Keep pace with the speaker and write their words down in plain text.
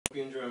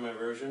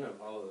version of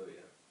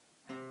Hallelujah.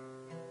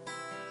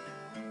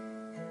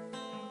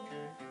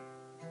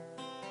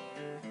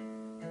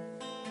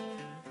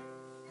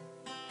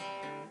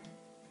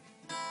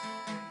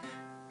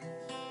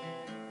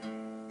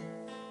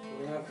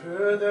 Well, I've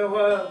heard there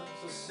was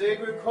a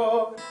sacred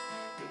chord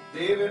that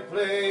David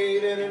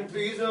played and it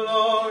pleased the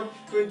Lord,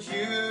 but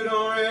you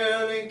don't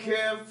really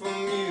care for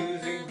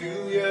music,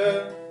 do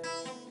ya?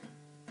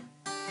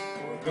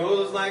 Well, it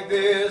goes like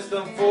this: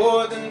 the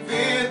fourth and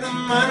fifth, the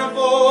minor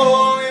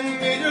fall in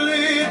major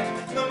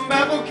lift, the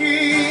baffled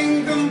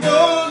king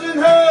composing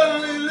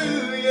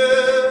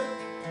hallelujah,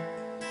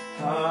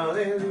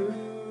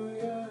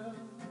 hallelujah,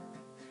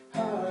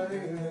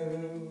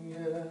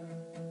 hallelujah,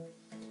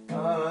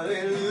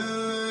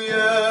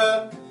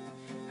 hallelujah,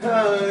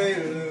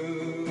 hallelujah.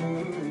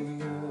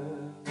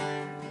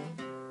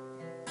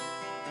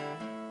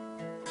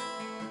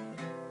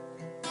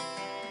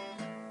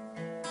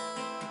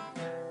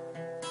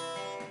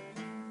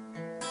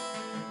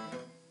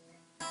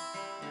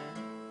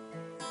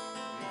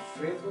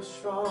 Faith was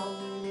strong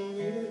and you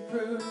needed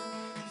proof.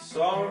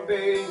 Saw her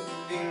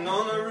bathing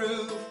on the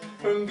roof,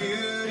 her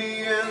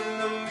beauty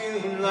and the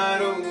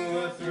moonlight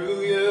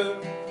overthrew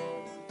you.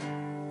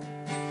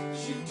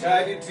 She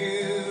tied you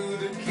to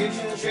the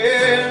kitchen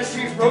chair,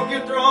 she broke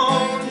your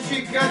throne,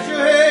 she cut your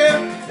hair,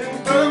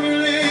 and from your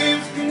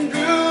lips can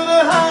drew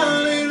the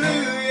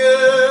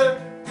hallelujah,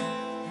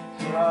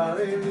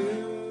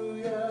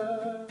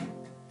 hallelujah,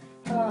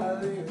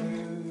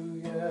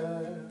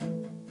 hallelujah,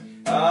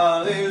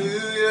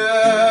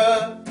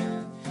 hallelujah,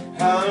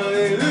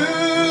 hallelujah.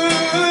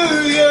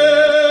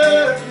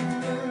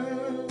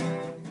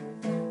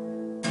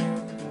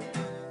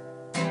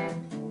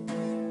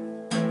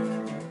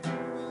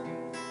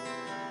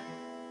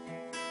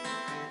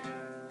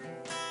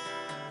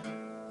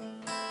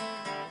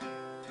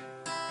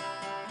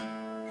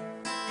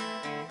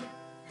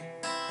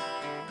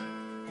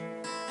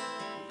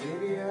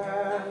 Baby,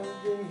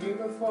 I've been here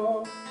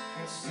before.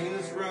 I've seen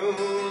this room,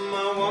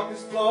 I walk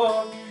this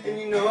floor, and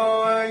you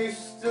know I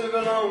used to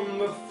belong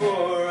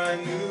before I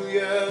knew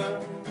ya.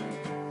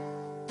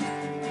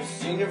 I've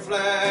seen your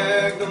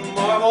flag, the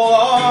marble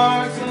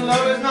arch, and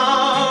love is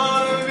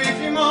not a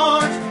victory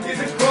march.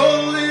 It's a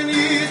cold and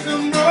east, a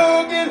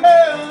broken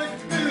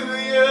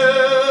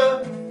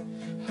hallelujah,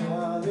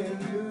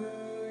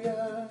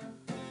 hallelujah,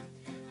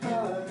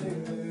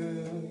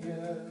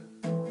 hallelujah,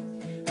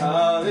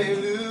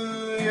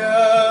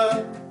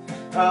 hallelujah,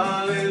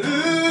 hallelujah.